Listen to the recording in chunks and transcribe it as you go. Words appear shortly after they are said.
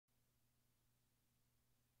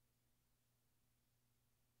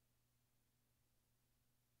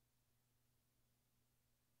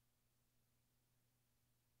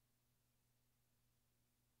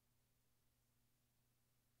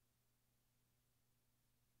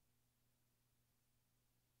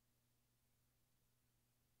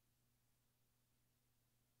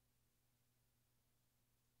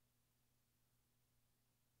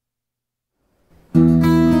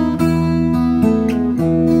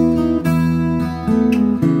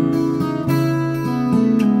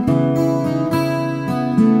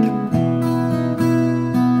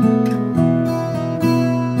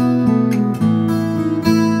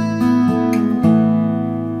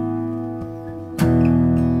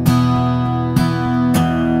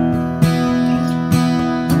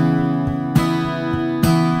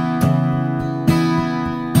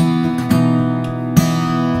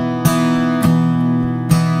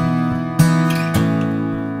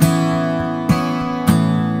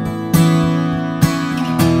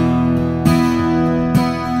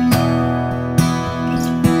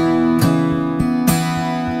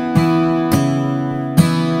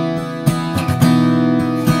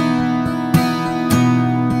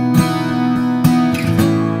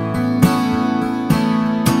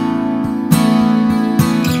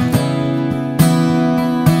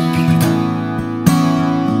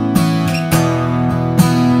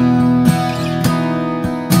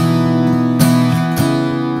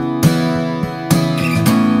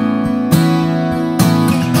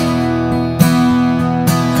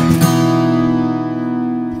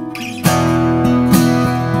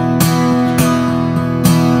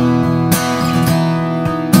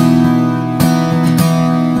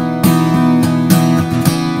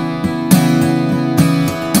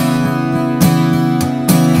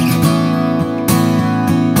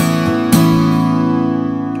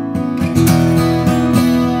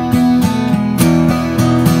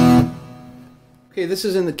this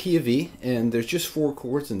is in the key of E, and there's just 4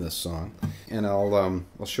 chords in this song, and I'll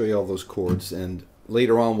show you all those chords, and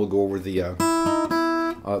later on we'll go over the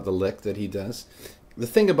lick that he does. The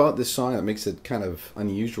thing about this song that makes it kind of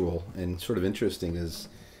unusual and sort of interesting is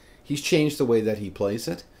he's changed the way that he plays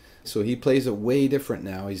it. So he plays it way different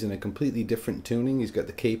now. He's in a completely different tuning. He's got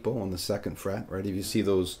the capo on the 2nd fret, right? If you see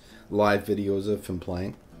those live videos of him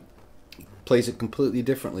playing, he plays it completely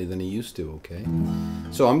differently than he used to, okay?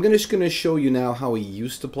 So I'm just going to show you now how he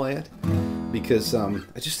used to play it, because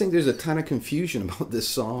I just think there's a ton of confusion about this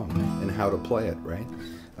song and how to play it, right?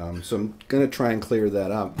 So I'm going to try and clear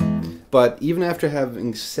that up. But even after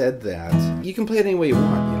having said that, you can play it any way you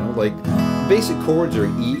want, you know? Like, basic chords are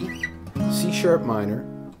E, C sharp minor,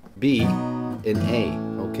 B, and A,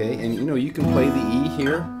 okay? And you know, you can play the E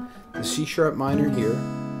here, the C sharp minor here,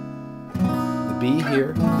 the B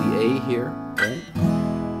here, the A here, right?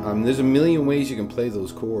 There's a million ways you can play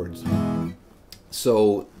those chords.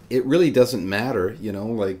 So it really doesn't matter, you know,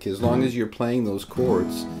 like as long as you're playing those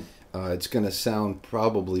chords, it's going to sound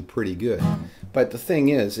probably pretty good. But the thing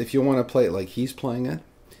is, if you want to play it like he's playing it,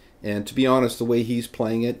 and to be honest, the way he's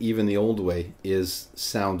playing it, even the old way,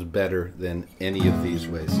 sounds better than any of these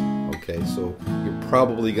ways. Okay, so you're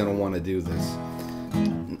probably going to want to do this.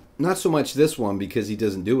 Not so much this one, because he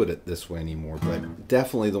doesn't do it this way anymore, but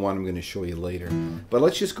definitely the one I'm going to show you later. But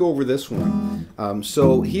let's just go over this one.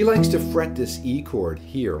 So he likes to fret this E chord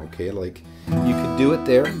here, okay? Like, you could do it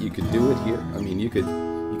there, you could do it here. I mean, you could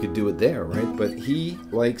do it there, right? But he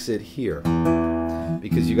likes it here,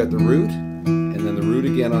 because you got the root, and then the root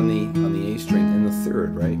again on the A string, and the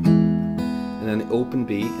 3rd, right? And then the open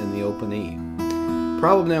B and the open E.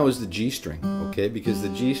 Problem now is the G string, okay? Because the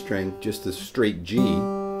G string, just a straight G,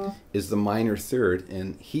 is the minor 3rd,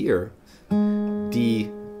 and here D6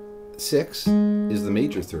 is the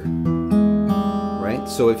major 3rd, right?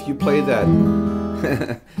 So if you play that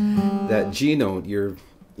that G note, you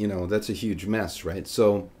know, that's a huge mess, right?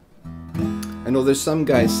 So I know there's some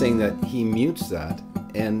guys saying that he mutes that,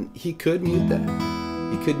 and he could mute that.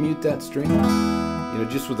 He could mute that string, you know,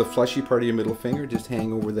 just with the fleshy part of your middle finger, just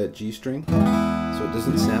hang over that G string so it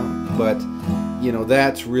doesn't sound. But, you know,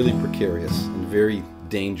 that's really precarious and very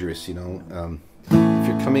dangerous, you know. If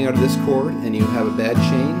you're coming out of this chord and you have a bad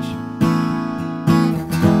change,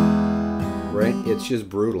 right, it's just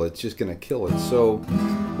brutal. It's just going to kill it. So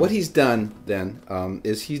what he's done then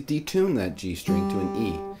is he's detuned that G string to an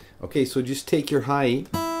E. Okay, so just take your high E,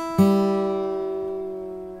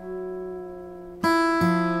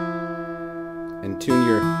 and tune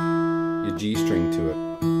your G string to it.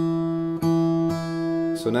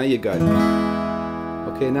 So now you got,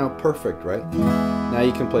 okay, now perfect, right? Now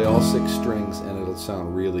you can play all 6 strings and it'll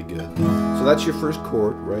sound really good. So that's your first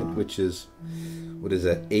chord, right? Which is, what is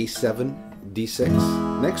that? A7,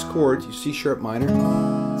 D6. Next chord, you C sharp minor.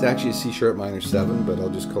 It's actually a C sharp minor 7, but I'll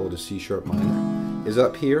just call it a C sharp minor. Is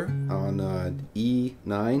up here on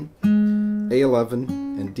E9, A11,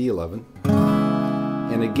 and D11.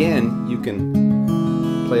 And again, you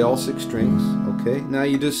can play all 6 strings, okay? Now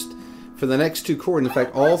you just, for the next 2 chords, in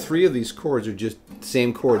fact, all 3 of these chords are just the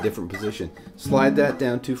same chord, different position. Slide that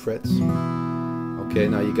down 2 frets. Okay,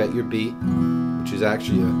 now you got your B, which is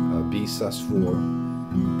actually a B sus4,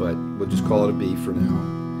 but we'll just call it a B for now.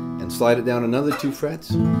 And slide it down another 2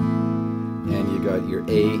 frets. And you got your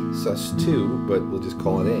A sus2, but we'll just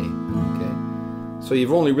call it A, okay? So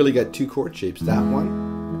you've only really got 2 chord shapes, that one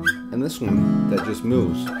and this one that just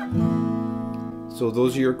moves. So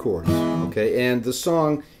those are your chords, okay? And the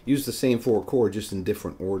song used the same 4 chords, just in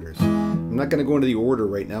different orders. I'm not going to go into the order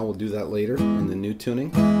right now, we'll do that later in the new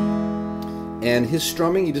tuning. And his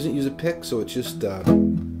strumming, he doesn't use a pick, so it's just, you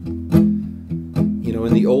know,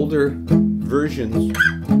 in the older versions,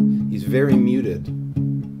 he's very muted.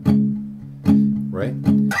 Right?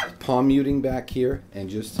 Palm muting back here and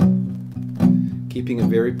just keeping it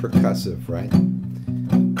very percussive, right?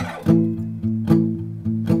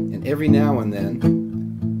 And every now and then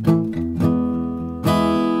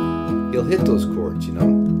he'll hit those chords, you know?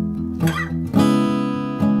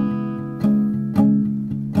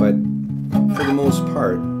 But for the most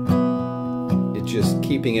part, it's just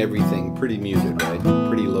keeping everything pretty muted, right?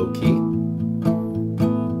 Pretty low key.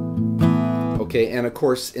 Okay, and of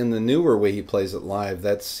course, in the newer way he plays it live,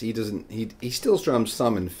 he still strums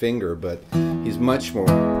thumb and finger, but he's much more,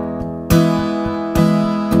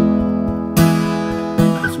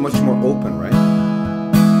 it's much more open, right?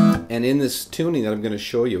 And in this tuning that I'm going to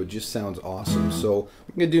show you, it just sounds awesome. So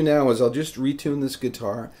what I'm going to do now is I'll just retune this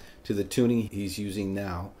guitar to the tuning he's using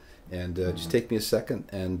now, and just take me a second,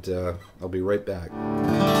 and I'll be right back.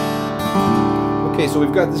 Okay, so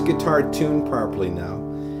we've got this guitar tuned properly now.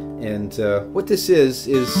 And what this is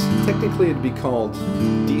technically it'd be called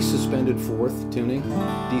D suspended fourth tuning,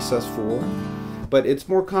 D sus4, but it's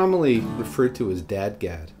more commonly referred to as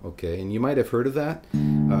dadgad, okay? And you might have heard of that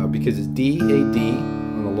because it's D, A, D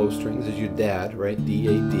on the low strings is your dad, right? D,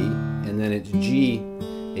 A, D, and then it's G,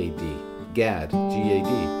 A, D, gad, G, A, D.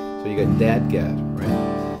 So you got dadgad,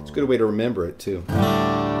 right? It's a good way to remember it too.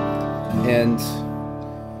 And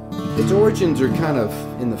its origins are kind of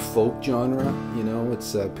in the folk genre, you know.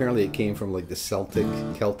 It's apparently it came from like the Celtic,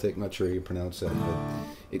 not sure how you pronounce that, but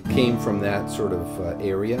it came from that sort of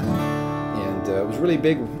area, and it was really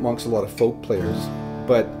big amongst a lot of folk players.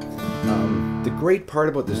 But the great part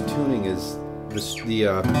about this tuning is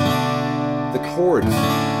the chords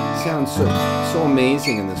sound so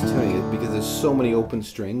amazing in this tuning because there's so many open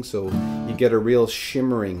strings, so you get a real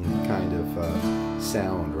shimmering kind of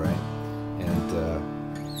sound, right? And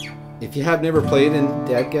if you have never played in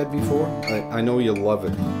dadgad before, I know you'll love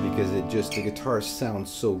it because the guitar sounds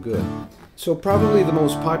so good. So probably the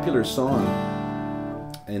most popular song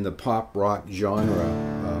in the pop rock genre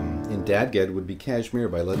in dadgad would be Kashmir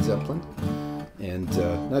by Led Zeppelin. And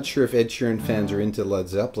not sure if Ed Sheeran fans are into Led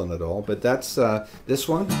Zeppelin at all, but that's this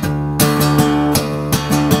one.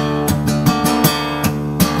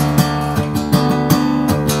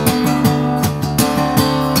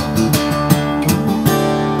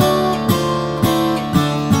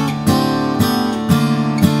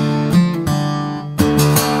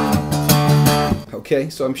 Okay,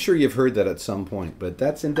 so I'm sure you've heard that at some point, but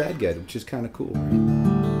that's in dadgad, which is kind of cool, right?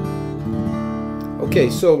 Okay,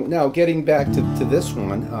 so now getting back to this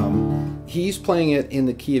one, he's playing it in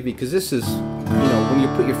the key of E, because this is, you know, when you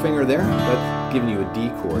put your finger there, that's giving you a D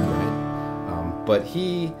chord, right? But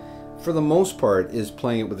he, for the most part, is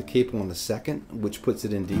playing it with a capo on the second, which puts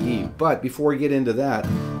it into E. But before we get into that,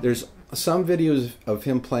 there's some videos of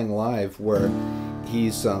him playing live where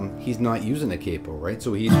he's not using a capo, right?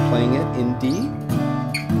 So he's playing it in D.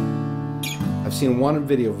 I've seen one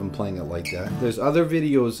video of him playing it like that. There's other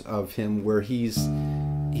videos of him where he's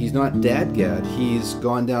not dadgad, he's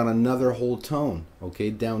gone down another whole tone,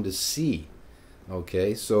 okay, down to C.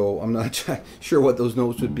 Okay, so I'm not sure what those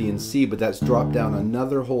notes would be in C, but that's dropped down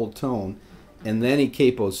another whole tone, and then he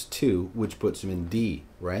capos 2, which puts him in D,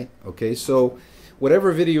 right? Okay, so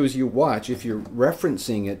whatever videos you watch, if you're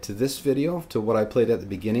referencing it to this video, to what I played at the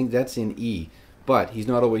beginning, that's in E, but he's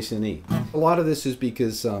not always in E. A lot of this is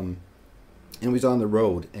because and he's on the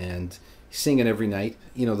road and singing every night.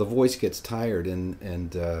 You know, the voice gets tired,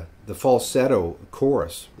 and the falsetto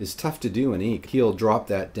chorus is tough to do in E. He'll drop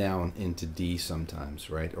that down into D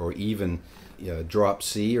sometimes, right? Or even drop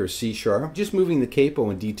C or C sharp, just moving the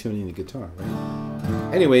capo and detuning the guitar,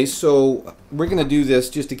 right? Anyway, so we're going to do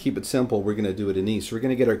this just to keep it simple. We're going to do it in E. So we're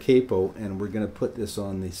going to get our capo and we're going to put this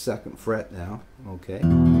on the 2nd fret now, okay?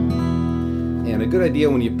 And a good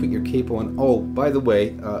idea when you put your capo on, oh, by the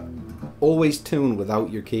way, always tune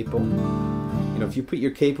without your capo. You know, if you put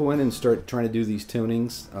your capo in and start trying to do these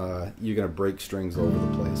tunings, you're going to break strings all over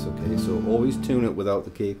the place, okay? So always tune it without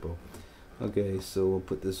the capo. Okay, so we'll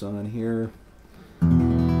put this on here.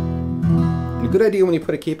 And a good idea when you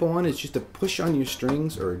put a capo on is just to push on your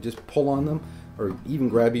strings or just pull on them, or even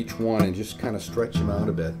grab each one and just kind of stretch them out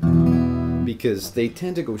a bit, because they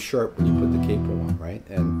tend to go sharp when you put the capo on, right?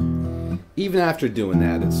 And even after doing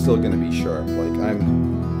that, it's still going to be sharp. Like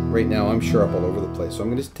right now I'm sharp all over the place. So I'm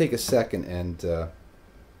going to just take a second and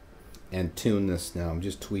tune this now. I'm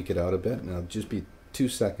just tweak it out a bit, and it'll just be 2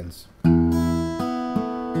 seconds.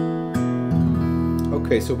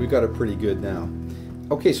 Okay, so we've got it pretty good now.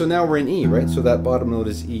 Okay, so now we're in E, right? So that bottom note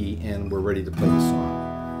is E, and we're ready to play the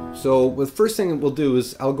song. So the first thing we'll do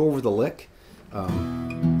is I'll go over the lick. I'll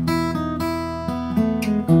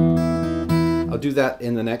do that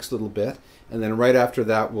in the next little bit, and then right after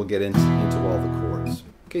that we'll get into all the chords.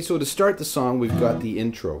 Okay, so to start the song we've got the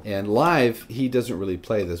intro, and live he doesn't really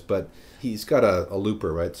play this, but he's got a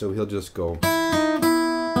looper, right? So he'll just go,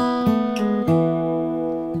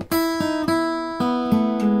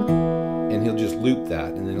 and he'll just loop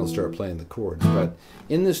that, and then he'll start playing the chords. But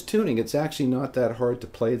in this tuning it's actually not that hard to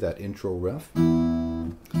play that intro riff.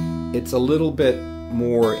 It's a little bit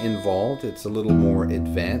more involved, it's a little more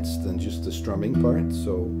advanced than just the strumming part,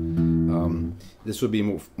 so this would be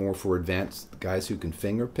more for advanced guys who can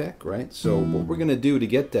finger pick, right? So what we're going to do to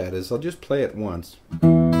get that is I'll just play it once.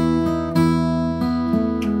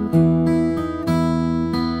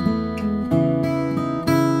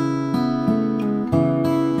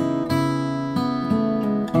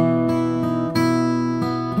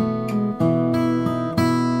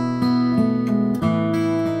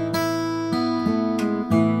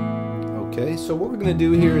 Okay, so what we're going to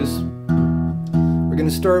do here is We're going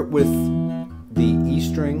to start with the E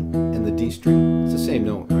string and the D string. It's the same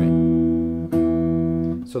note, right?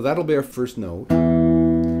 So that'll be our first note.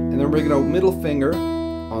 And then we're going to go middle finger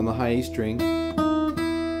on the high E string.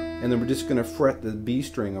 And then we're just going to fret the B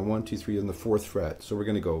string on 1, 2, 3 on the 4th fret. So we're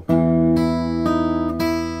going to go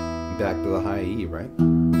back to the high E, right?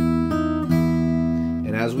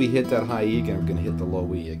 And as we hit that high E again, we're going to hit the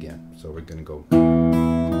low E again. So we're going to go,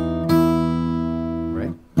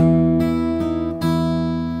 right?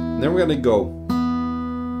 And then we're going to go,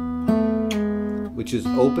 which is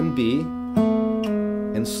open B,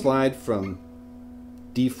 and slide from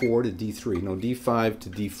D4 to D3. No, D5 to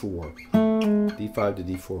D4. D5 to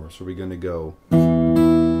D4. So we're going to go.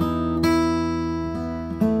 And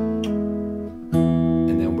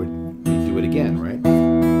then we do it again, right?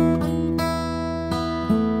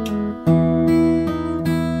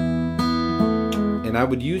 And I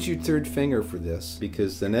would use your 3rd finger for this,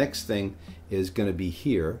 because the next thing is going to be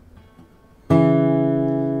here,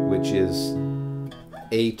 which is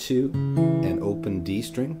A2 and open D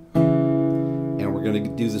string. And we're going to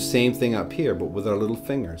do the same thing up here, but with our little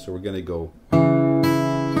finger. So we're going to go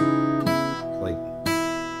like,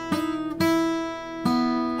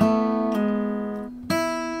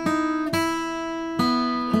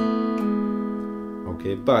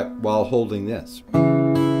 okay, but while holding this.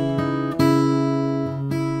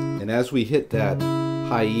 And as we hit that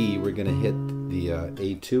high E, we're going to hit the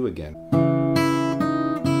A2 again.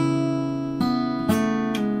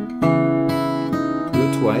 Do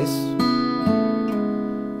it twice.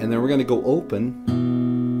 And then we're going to go open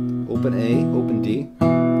A, open D.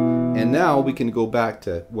 And now we can go back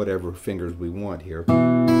to whatever fingers we want here.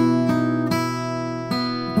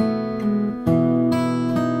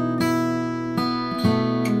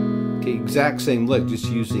 Okay, exact same lick, just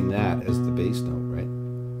using that as the bass note, right?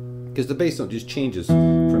 Because the bass note just changes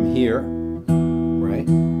from here, right,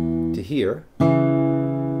 to here. A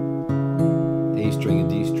string and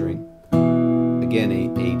D string. Again, A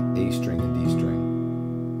string and D string.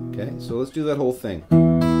 Okay, so let's do that whole thing.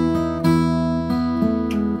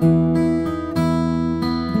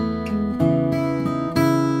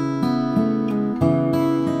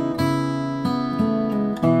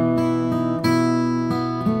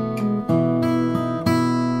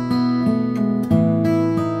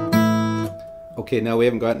 Okay, now we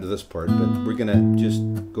haven't gotten to this part, but we're gonna just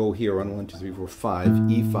go here on 1, 2, 3, 4, 5,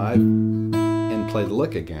 E5, and play the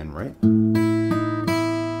lick again, right?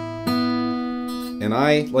 And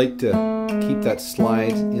I like to keep that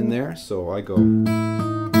slide in there, so I go.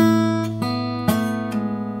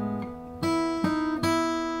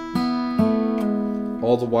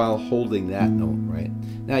 All the while holding that note, right?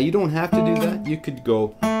 Now you don't have to do that. You could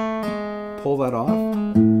go pull that off.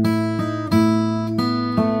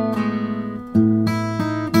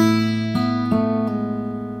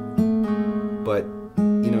 But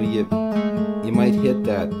you know, you might hit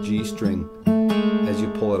that G string as you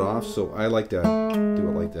pull it off, so I like to do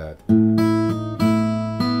it like that.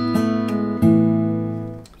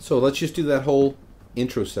 So let's just do that whole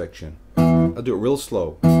intro section. I'll do it real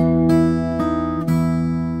slow.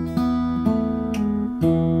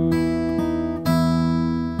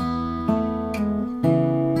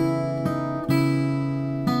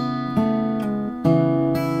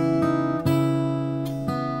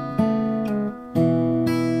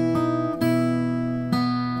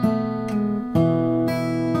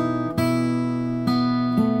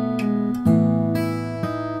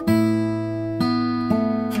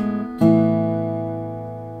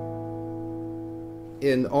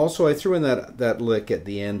 And also I threw in that lick at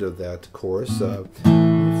the end of that chorus. For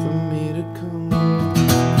me to come.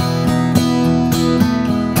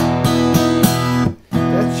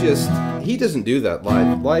 That's just, he doesn't do that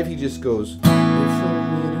live. Live he just goes, for me to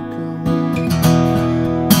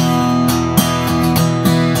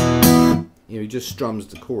come. You know, he just strums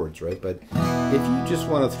the chords, right? But if you just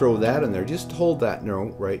want to throw that in there, just hold that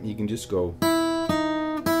note, right? And you can just go.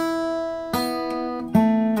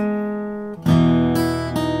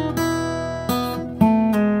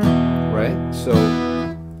 So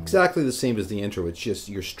exactly the same as the intro, it's just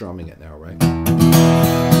you're strumming it now, right?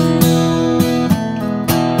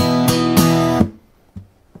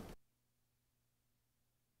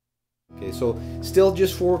 Okay, so still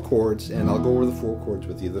just 4 chords, and I'll go over the 4 chords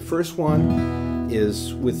with you. The first one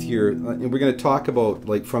is with your, and we're going to talk about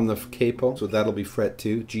like from the capo, so that'll be fret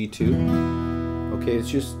 2, G2. Okay,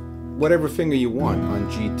 it's just whatever finger you want on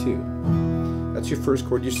G2. That's your first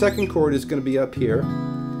chord. Your second chord is going to be up here.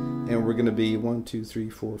 And we're going to be 1, 2, 3,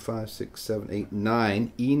 4, 5, 6, 7, 8,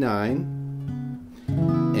 9, E9,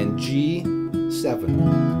 and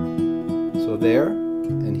G7. So there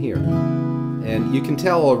and here. And you can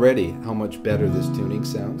tell already how much better this tuning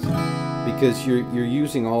sounds because you're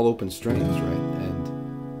using all open strings, right?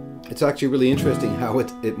 And it's actually really interesting how it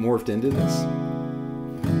morphed into this.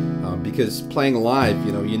 Because playing live,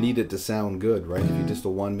 you know, you need it to sound good, right? If you're just a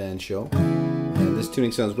one-man show. And this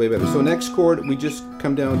tuning sounds way better. So next chord, we just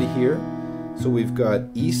come down to here. So we've got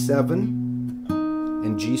E7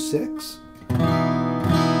 and G6.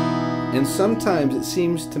 And sometimes it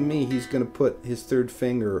seems to me he's going to put his third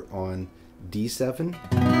finger on D7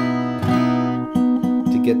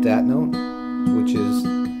 to get that note, which is,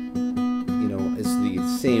 you know, it's the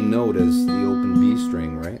same note as the open B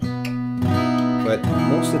string, right? But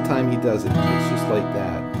most of the time he does it, it's just like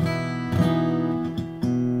that.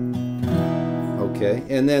 Okay,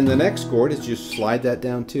 and then the next chord is just slide that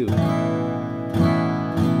down too.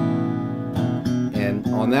 And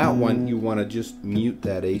on that one, you want to just mute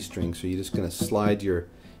that A string, so you're just going to slide your,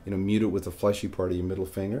 you know, mute it with the fleshy part of your middle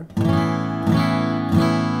finger.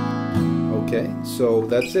 Okay, so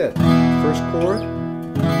that's it. First chord,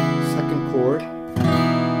 second chord,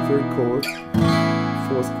 third chord,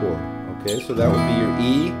 fourth chord. Okay, so that would be your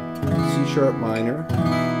E, C sharp minor,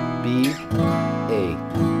 B, A.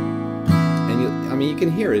 And I mean, you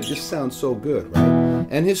can hear it just sounds so good, right?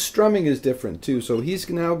 And his strumming is different too. So he's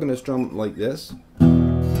now going to strum like this.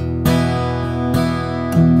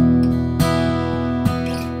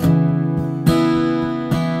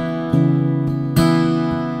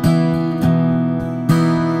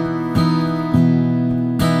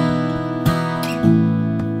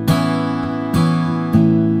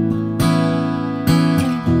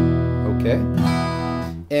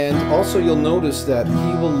 And also you'll notice that he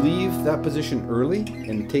will leave that position early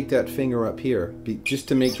and take that finger up here just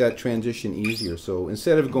to make that transition easier. So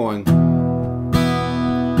instead of going,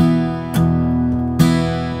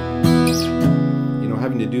 you know,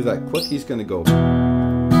 having to do that quick, he's going to go.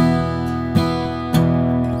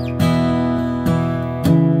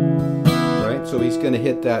 Right? So he's going to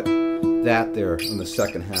hit that there on the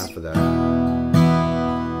second half of that.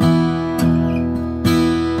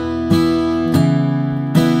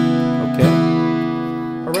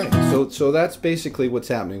 So that's basically what's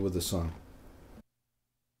happening with the song.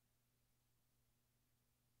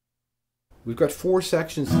 We've got 4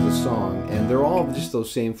 sections to the song, and they're all just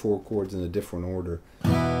those same 4 chords in a different order.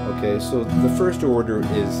 Okay, so the first order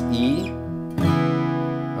is E,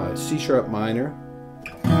 C sharp minor,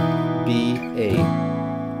 B, A.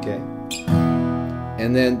 Okay,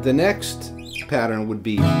 and then the next pattern would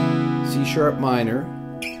be C sharp minor,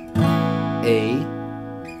 A,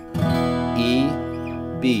 E,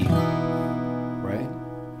 B. Right?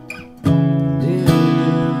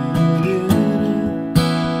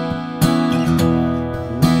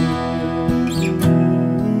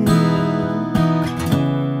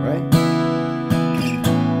 Right?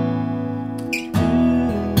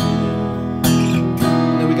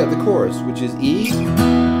 And then we got the chorus, which is E.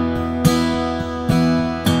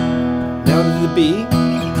 Now to the B.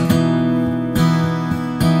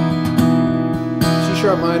 C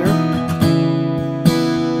sharp minor.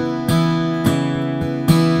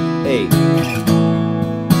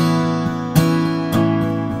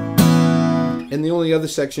 And the only other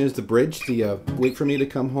section is the bridge, the Wait For Me to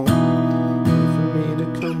Come Home. Wait for me to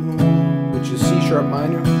come home, which is C sharp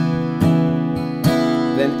minor.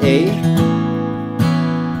 Then A.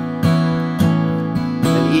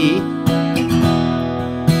 Then E.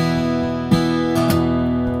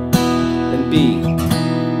 Then B.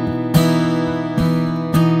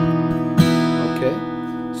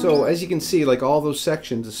 So as you can see, like all those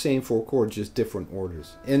sections, the same 4 chords, just different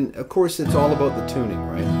orders. And of course it's all about the tuning,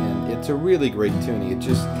 right? And it's a really great tuning. It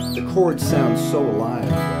just, the chords sound so alive,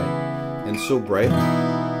 right? And so bright.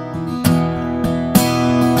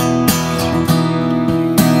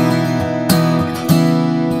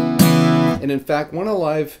 And in fact, one of the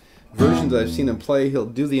live versions that I've seen him play, he'll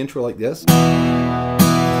do the intro like this.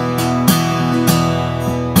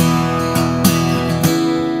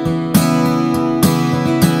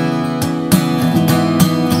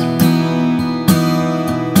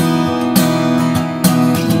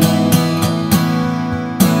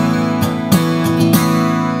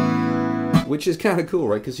 Which is kind of cool,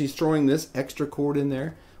 right? Because he's throwing this extra chord in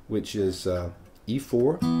there, which is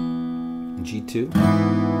E4 and G2,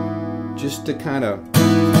 just to kind of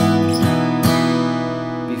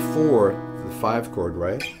before the 5 chord,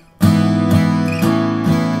 right?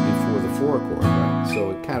 And before the 4 chord, right?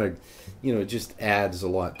 So it kind of, you know, it just adds a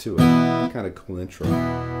lot to it. Kind of cool intro.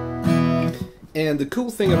 And the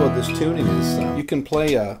cool thing about this tuning is you can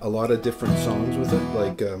play a lot of different songs with it,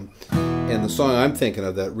 like. And the song I'm thinking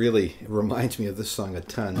of that really reminds me of this song a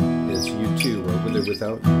ton is U2, or With or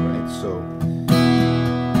Without You, right? So.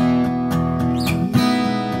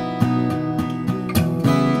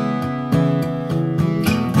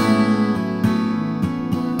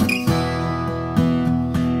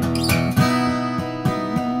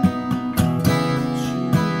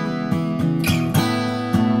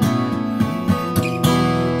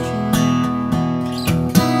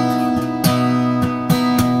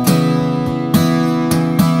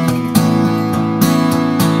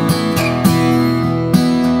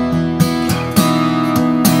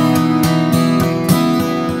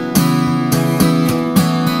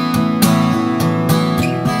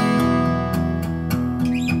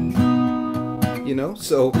 You know,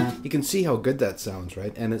 so you can see how good that sounds,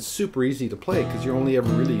 right? And it's super easy to play because you're only ever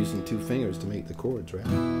really using 2 fingers to make the chords, right?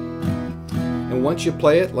 And once you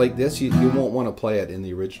play it like this, you won't want to play it in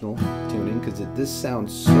the original tuning because this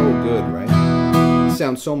sounds so good, right? It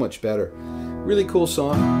sounds so much better. Really cool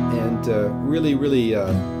song, and really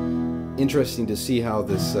interesting to see how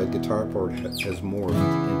this guitar part has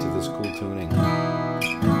morphed into this cool tuning.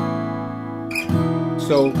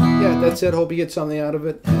 So, yeah, that's it. Hope you get something out of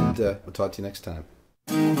it, and we'll talk to you next time.